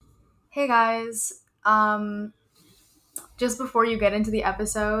Hey guys, just before you get into the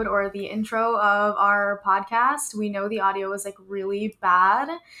episode or the intro of our podcast, we know the audio is like really bad,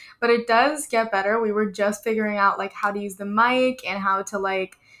 but it does get better. We were just figuring out like how to use the mic and how to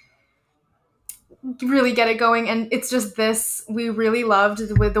like really get it going, and it's just this. We really loved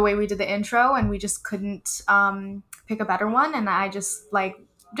with the way we did the intro, and we just couldn't pick a better one. And I just letting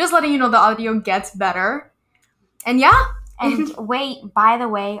you know the audio gets better. And yeah. And wait, by the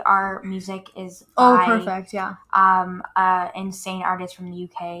way, our music is by perfect, yeah. Insane artist from the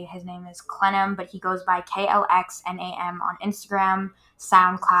UK. His name is Clenham, but he goes by KLXNAM on Instagram,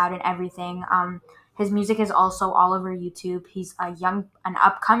 SoundCloud, and everything. His music is also all over YouTube. He's an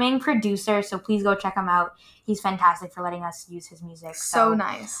upcoming producer, so please go check him out. He's fantastic for letting us use his music. So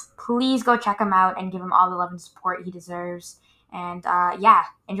nice. Please go check him out and give him all the love and support he deserves. And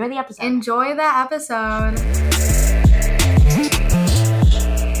enjoy the episode. Enjoy the episode.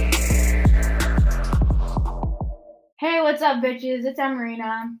 Hey, what's up, bitches? It's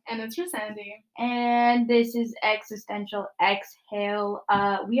Marina. And it's Sandy. And this is Existential Exhale.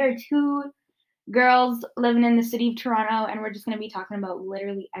 We are two girls living in the city of Toronto, and we're just going to be talking about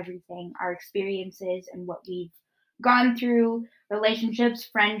literally everything. Our experiences and what we've gone through. Relationships,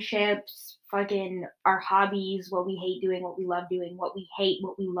 friendships, fucking our hobbies, what we hate doing, what we love doing, what we hate,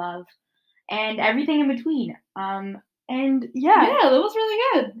 what we love, and everything in between. And yeah, that was really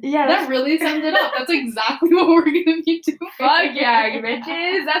good. Yeah, that really summed it up. That's exactly what we're gonna be doing. Fuck yeah,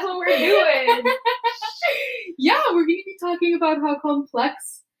 bitches! That's what we're doing. Yeah, we're gonna be talking about how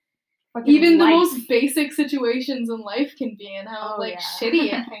complex even the most basic situations in life can be, and how shitty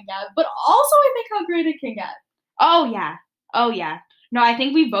it can get. But also, I think how great it can get. Oh yeah. No, I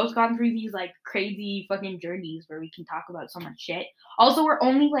think we've both gone through these like crazy fucking journeys where we can talk about so much shit. Also, we're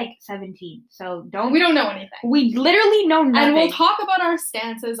only like 17, so we don't know anything. We literally know nothing. And we'll talk about our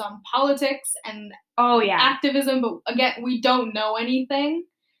stances on politics and activism, but again, we don't know anything.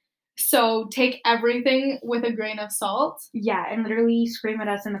 So take everything with a grain of salt. Yeah, and literally scream at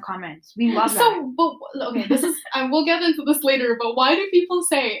us in the comments. We love that. So, this is, we'll get into this later, but why do people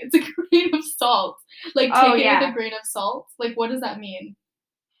say it's a grain of salt? Like, take it with a grain of salt? Like, what does that mean?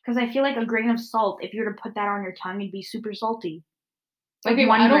 Because I feel like a grain of salt, if you were to put that on your tongue, it'd be super salty. Like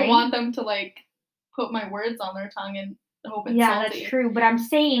I don't want them to, like, put my words on their tongue and hope it's salty. Yeah, that's true, but I'm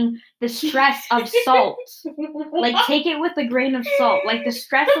saying the stress of salt. Like, take it with a grain of salt. Like, the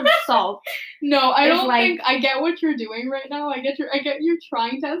stress of salt. No, I don't think I get what you're doing right now. I get you're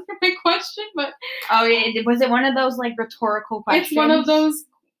trying to answer my question, but was it one of those like rhetorical questions? It's one of those.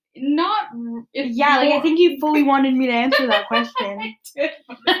 I think you fully wanted me to answer that question.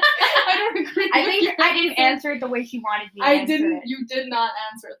 I don't agree. I think I didn't answer it the way she wanted me to answer it. You did not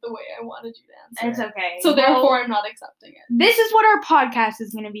answer it the way I wanted you to answer it. It's okay. So therefore, I'm not accepting it. This is what our podcast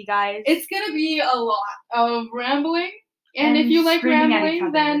is going to be, guys. It's going to be a lot of rambling. And if you like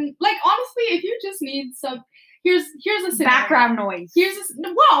rambling, then, like, honestly, if you just need some... Here's a scenario. Background noise.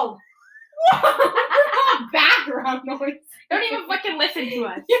 Whoa! Background noise. Don't even fucking listen to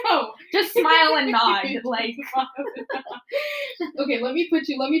us. Yo, just smile and nod. Like, okay, let me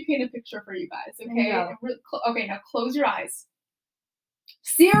paint a picture for you guys. Okay, okay, now close your eyes.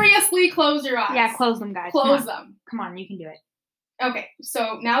 Seriously, close your eyes. Yeah, close them, guys. Close them. Come on, you can do it. Okay,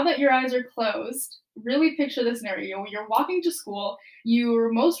 so now that your eyes are closed, really picture this scenario. You're walking to school.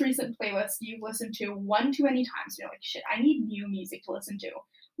 Your most recent playlist you've listened to one too many times. You're like, shit, I need new music to listen to.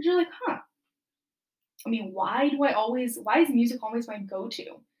 But you're like, I mean, why is music always my go-to?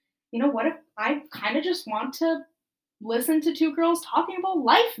 You know, what if I kind of just want to listen to two girls talking about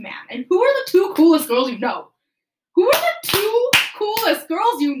life, man? And who are the two coolest girls you know? Who are the two coolest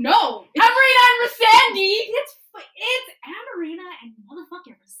girls you know? Amarina and Sandy! It's Amarina and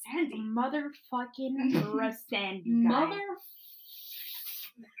motherfucking Sandy.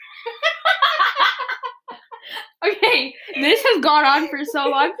 Okay, this has gone on for so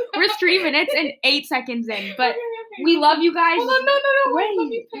long. We're 3 minutes and 8 seconds in, but we love you guys. Hold on, no. Wait, let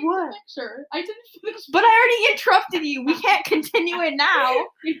me paint the picture. I didn't finish. But I already interrupted you. We can't continue it now.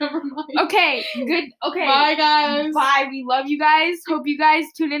 Never mind. Okay, good. Okay. Bye, guys. Bye. We love you guys. Hope you guys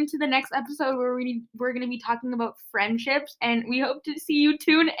tune into the next episode where we're going to be talking about friendships, and we hope to see you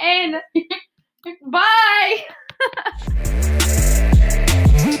tune in. Bye.